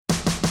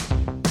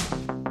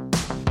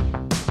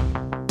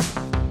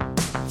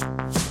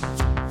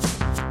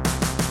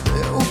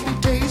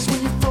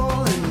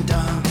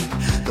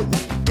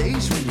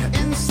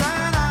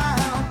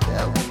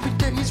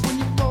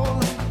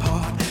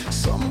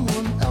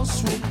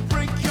else will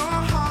break your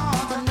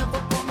heart. I'm never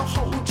gonna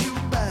hold you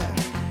back.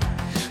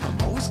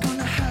 I'm always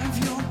gonna have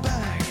your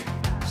back.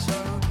 So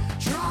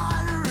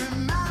try to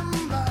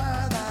remember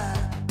that.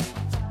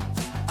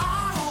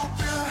 I hope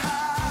you're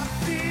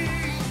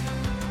happy.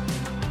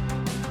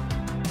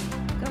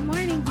 Good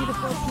morning,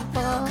 beautiful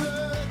people.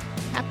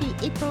 Happy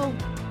April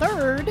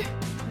 3rd.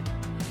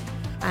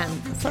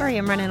 I'm sorry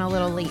I'm running a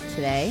little late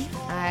today.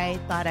 I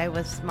thought I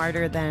was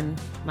smarter than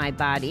my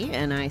body,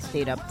 and I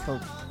stayed up till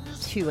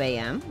 2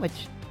 a.m.,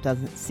 which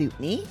doesn't suit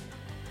me.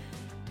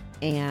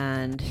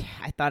 And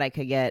I thought I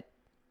could get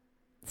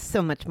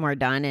so much more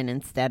done, and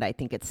instead I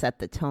think it set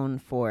the tone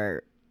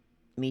for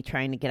me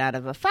trying to get out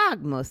of a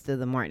fog most of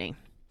the morning.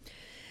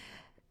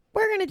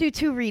 We're going to do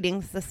 2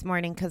 readings this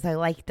morning because I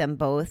like them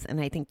both, and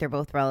I think they're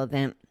both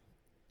relevant.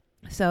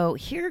 So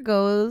here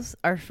goes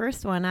our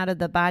first one out of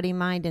the Body,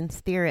 Mind, and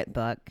Spirit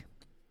book.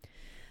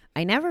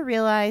 I never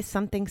realized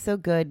something so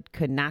good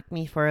could knock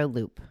me for a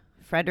loop.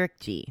 Frederick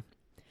G.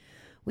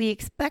 We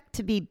expect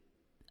to be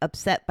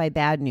upset by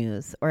bad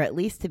news, or at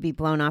least to be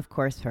blown off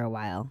course for a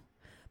while.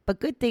 But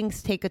good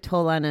things take a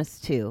toll on us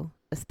too,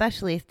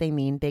 especially if they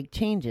mean big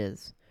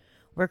changes.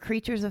 We're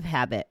creatures of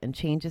habit, and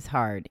change is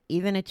hard,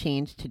 even a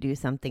change to do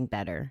something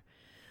better.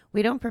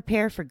 We don't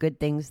prepare for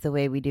good things the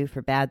way we do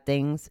for bad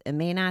things and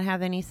may not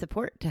have any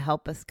support to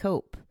help us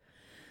cope.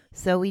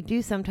 So we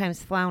do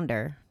sometimes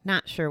flounder,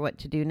 not sure what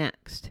to do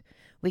next.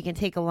 We can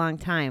take a long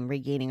time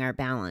regaining our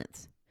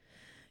balance.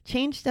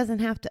 Change doesn't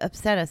have to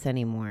upset us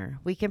anymore.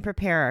 We can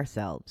prepare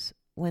ourselves.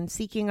 When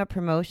seeking a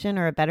promotion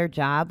or a better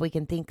job, we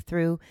can think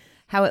through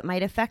how it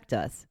might affect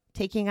us.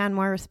 Taking on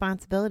more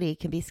responsibility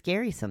can be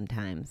scary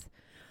sometimes.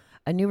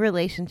 A new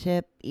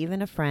relationship,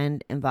 even a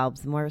friend,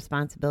 involves more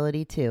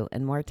responsibility too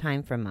and more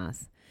time from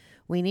us.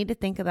 We need to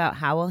think about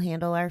how we'll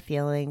handle our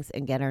feelings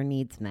and get our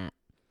needs met.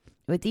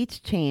 With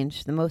each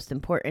change, the most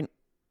important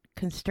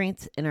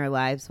constraints in our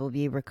lives will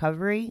be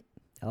recovery.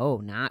 Oh,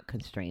 not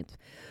constraints.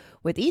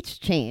 With each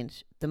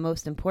change, the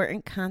most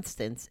important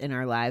constants in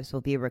our lives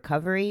will be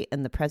recovery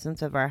and the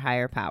presence of our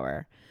higher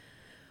power.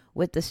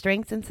 With the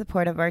strength and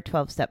support of our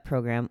 12-step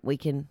program, we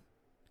can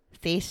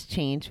face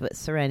change with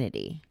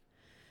serenity.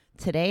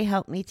 Today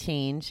helped me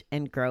change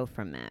and grow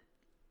from it.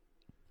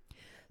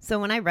 So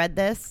when I read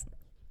this,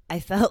 I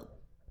felt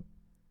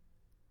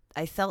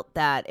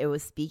that it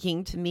was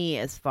speaking to me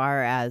as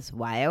far as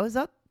why I was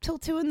up till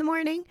 2 in the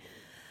morning.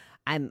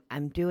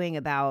 I'm doing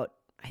about,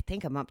 I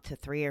think I'm up to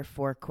 3 or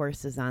 4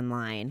 courses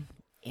online.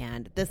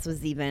 And this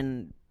was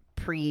even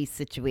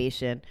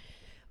pre-situation,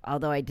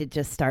 although I did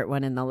just start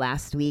one in the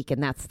last week.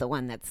 And that's the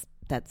one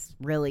that's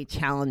really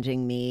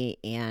challenging me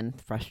and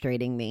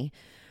frustrating me.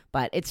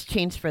 But it's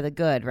changed for the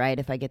good, right?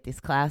 If I get these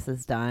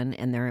classes done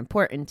and they're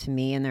important to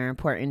me and they're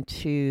important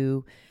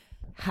to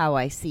how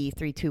I see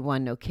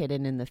 321 No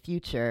Kidding in the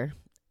future.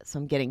 So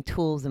I'm getting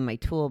tools in my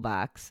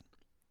toolbox.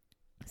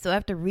 So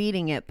after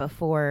reading it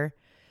before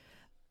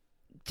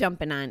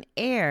jumping on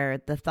air,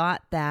 the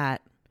thought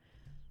that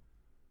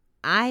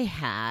I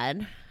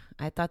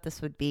thought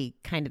this would be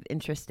kind of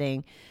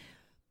interesting,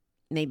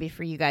 maybe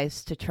for you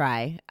guys to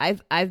try.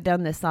 I've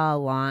done this all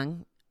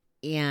along,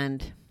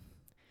 and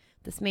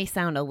this may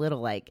sound a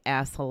little like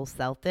asshole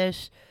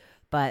selfish,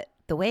 but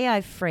the way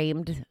I've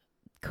framed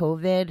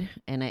COVID,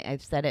 and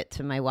I've said it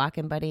to my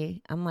walk-in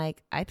buddy, I'm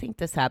like, I think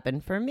this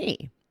happened for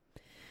me.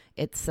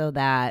 It's so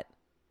that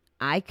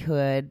I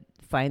could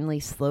finally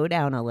slow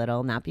down a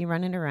little, not be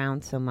running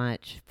around so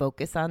much,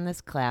 focus on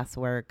this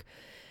classwork,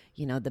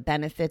 the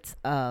benefits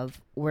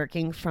of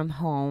working from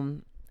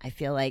home. I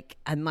feel like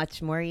I'm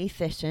much more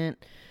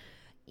efficient.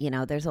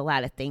 There's a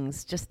lot of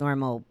things, just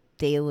normal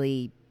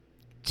daily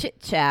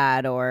chit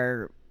chat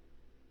or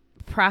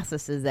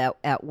processes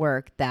at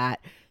work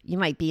that you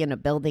might be in a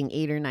building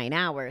 8 or 9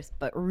 hours,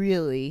 but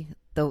really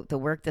the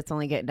work that's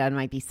only getting done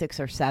might be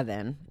 6 or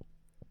 7,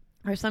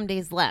 or some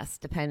days less,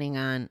 depending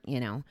on,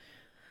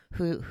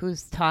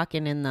 who's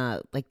talking in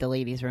the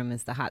ladies' room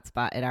is the hot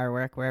spot at our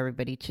work where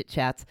everybody chit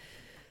chats,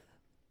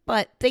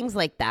 but things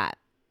like that.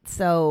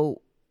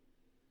 So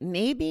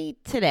maybe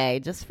today,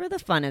 just for the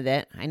fun of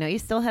it, I know you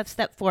still have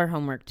step 4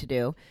 homework to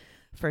do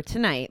for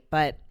tonight,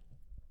 but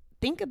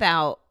think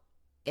about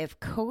if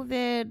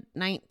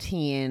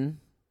COVID-19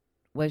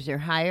 was your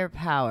higher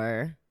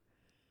power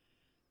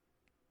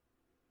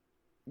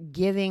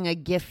giving a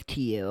gift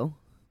to you,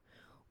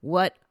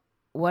 what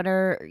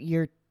are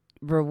your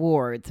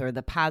rewards or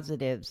the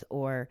positives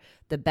or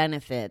the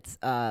benefits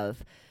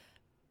of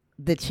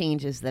the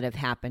changes that have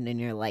happened in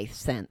your life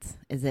since?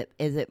 Is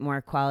it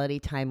more quality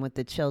time with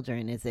the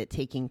children? Is it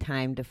taking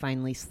time to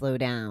finally slow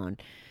down?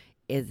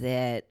 Is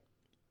it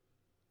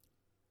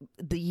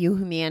the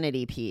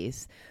humanity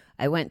piece?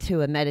 I went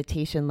to a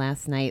meditation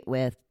last night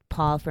with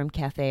Paul from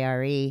Cafe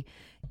RE,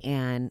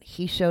 and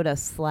he showed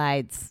us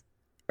slides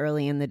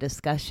early in the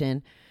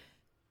discussion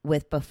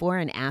with before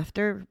and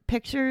after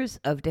pictures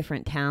of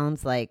different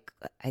towns. Like,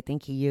 I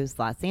think he used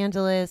Los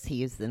Angeles, he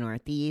used the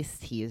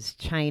Northeast, he used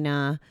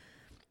China,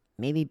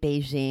 maybe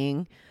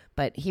Beijing,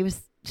 but he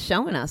was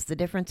showing us the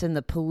difference in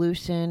the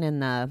pollution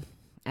and the,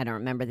 I don't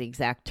remember the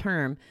exact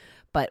term,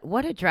 But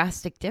what a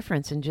drastic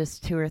difference in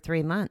just 2 or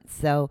 3 months.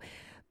 So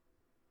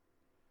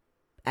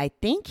I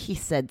think he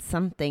said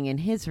something in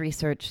his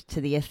research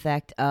to the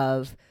effect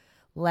of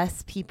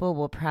less people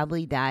will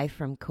probably die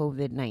from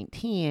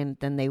COVID-19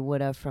 than they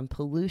would have from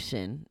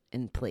pollution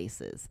in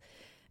places.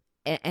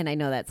 And I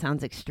know that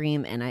sounds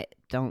extreme, and I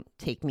don't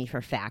take me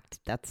for fact.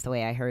 That's the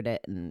way I heard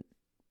it and,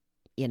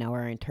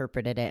 or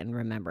interpreted it and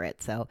remember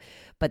it. So,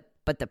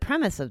 but the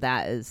premise of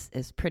that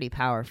is pretty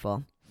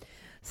powerful.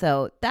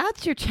 So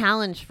that's your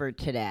challenge for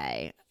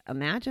today.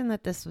 Imagine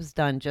that this was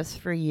done just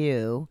for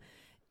you.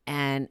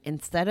 And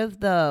instead of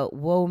the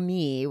woe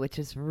me, which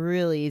is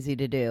really easy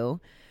to do,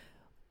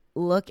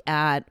 look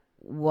at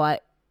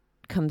what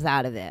comes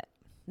out of it.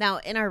 Now,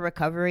 in our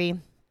recovery,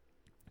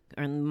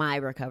 or in my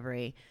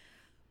recovery,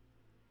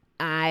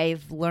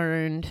 I've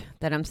learned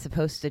that I'm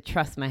supposed to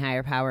trust my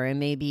higher power and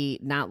maybe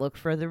not look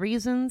for the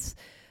reasons.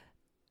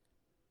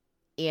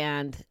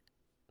 And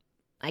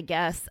I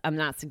guess I'm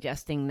not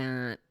suggesting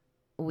that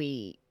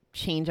we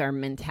change our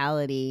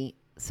mentality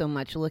so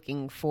much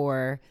looking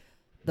for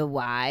the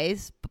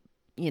whys.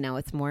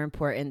 It's more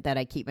important that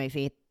I keep my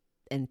faith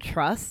and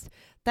trust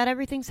that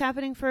everything's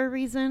happening for a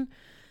reason.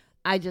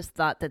 I just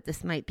thought that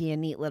this might be a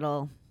neat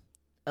little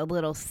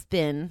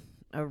spin,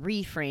 a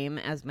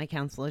reframe, as my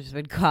counselors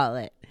would call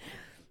it.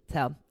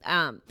 So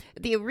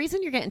the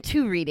reason you're getting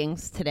 2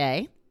 readings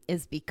today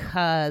is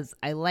because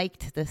I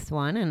liked this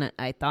one, and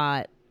I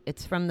thought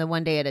it's from the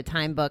One Day at a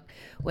Time book,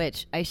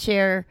 which I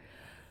share.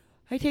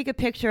 I take a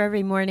picture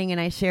every morning and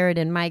I share it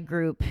in my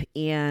group,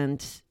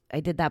 and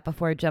I did that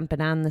before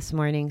jumping on this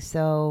morning.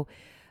 So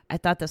I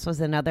thought this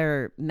was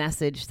another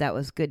message that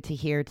was good to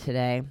hear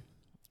today.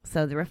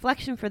 So the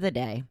reflection for the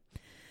day.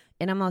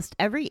 In almost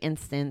every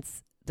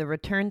instance, the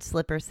return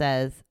slipper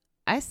says,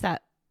 I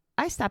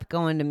stopped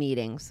going to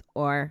meetings,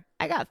 or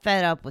I got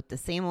fed up with the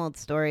same old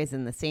stories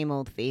and the same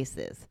old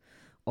faces,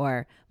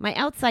 or my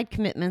outside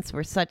commitments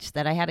were such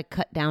that I had to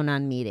cut down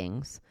on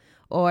meetings,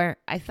 or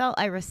I felt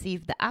I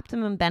received the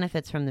optimum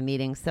benefits from the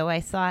meetings, so I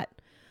sought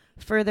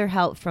further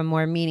help from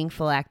more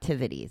meaningful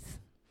activities.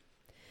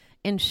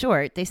 In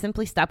short, they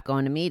simply stopped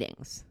going to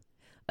meetings.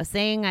 A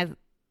saying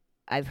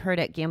I've heard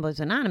at Gamblers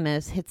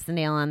Anonymous hits the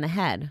nail on the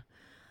head.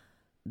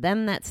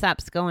 Them that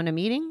stops going to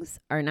meetings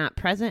are not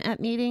present at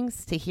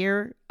meetings to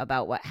hear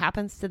about what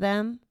happens to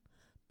them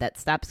that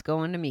stops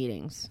going to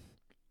meetings.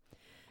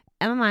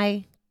 Am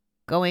I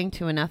going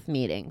to enough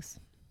meetings?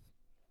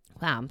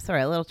 Wow, I'm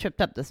sorry, a little tripped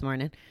up this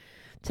morning.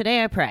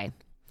 Today I pray,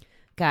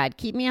 God,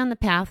 keep me on the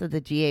path of the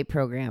GA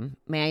program.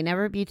 May I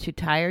never be too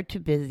tired, too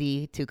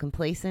busy, too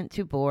complacent,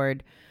 too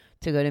bored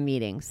to go to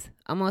meetings.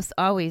 Almost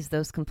always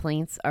those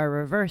complaints are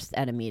reversed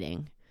at a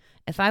meeting.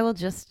 If I will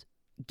just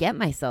get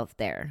myself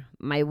there,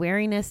 my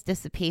weariness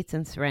dissipates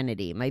in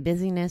serenity. My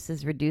busyness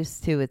is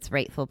reduced to its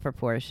rightful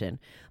proportion.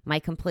 My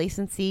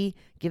complacency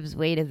gives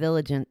way to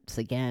vigilance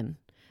again.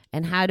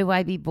 And how do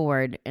I be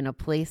bored in a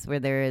place where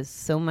there is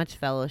so much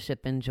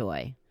fellowship and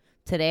joy?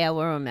 Today I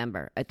will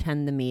remember,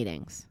 attend the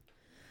meetings.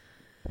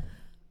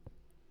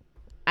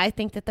 I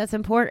think that that's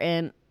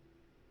important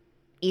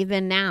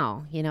even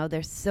now.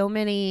 There's so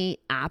many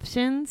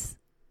options.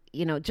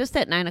 Just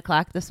at 9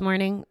 o'clock this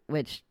morning,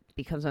 which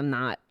because I'm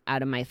not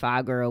out of my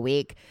fog or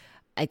awake,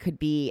 I could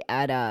be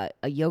at a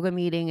yoga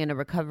meeting in a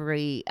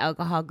recovery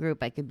alcohol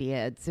group. I could be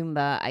at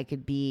Zumba. I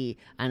could be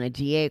on a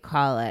GA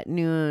call at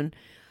noon.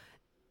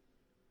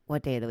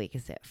 What day of the week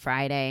is it?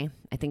 Friday.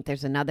 I think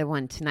there's another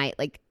one tonight.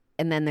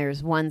 And then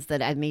there's ones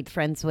that I've made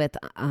friends with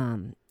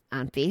on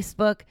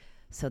Facebook.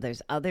 So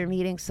there's other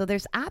meetings. So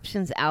there's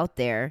options out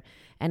there.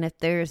 And if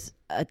there's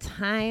a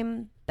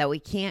time that we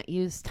can't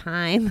use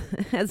time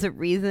as a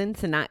reason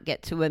to not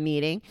get to a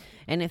meeting,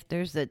 and if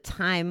there's a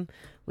time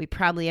we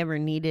probably ever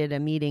needed a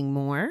meeting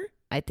more,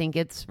 I think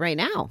it's right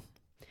now.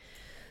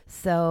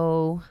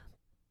 So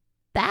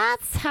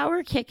that's how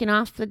we're kicking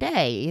off the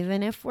day,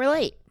 even if we're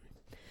late.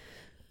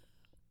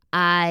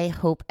 I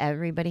hope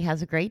everybody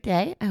has a great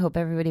day. I hope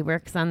everybody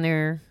works on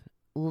their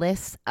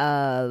list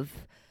of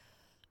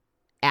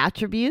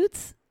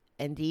attributes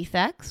and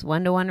defects,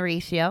 1-to-1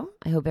 ratio.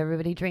 I hope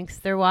everybody drinks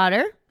their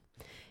water.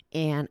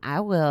 And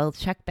I will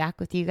check back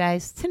with you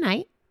guys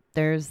tonight.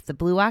 There's the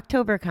Blue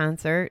October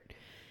concert,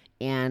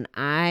 and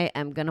I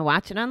am going to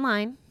watch it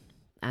online.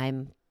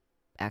 I'm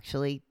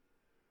actually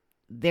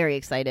very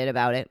excited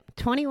about it.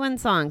 21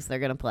 songs they're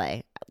going to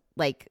play.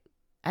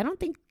 I don't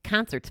think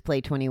concerts play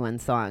 21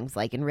 songs,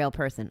 in real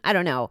person. I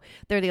don't know.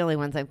 They're the only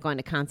ones I've gone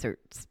to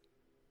concerts.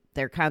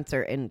 Their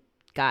concert in,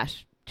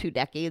 2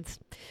 decades.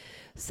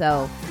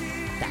 So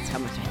that's how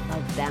much I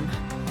love them.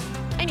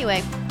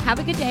 Anyway, have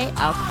a good day.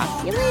 I'll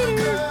talk to you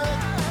later.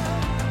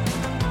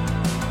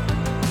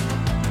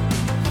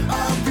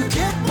 You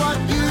get what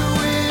you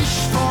wish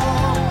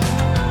for,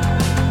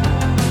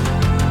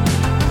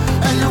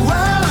 and you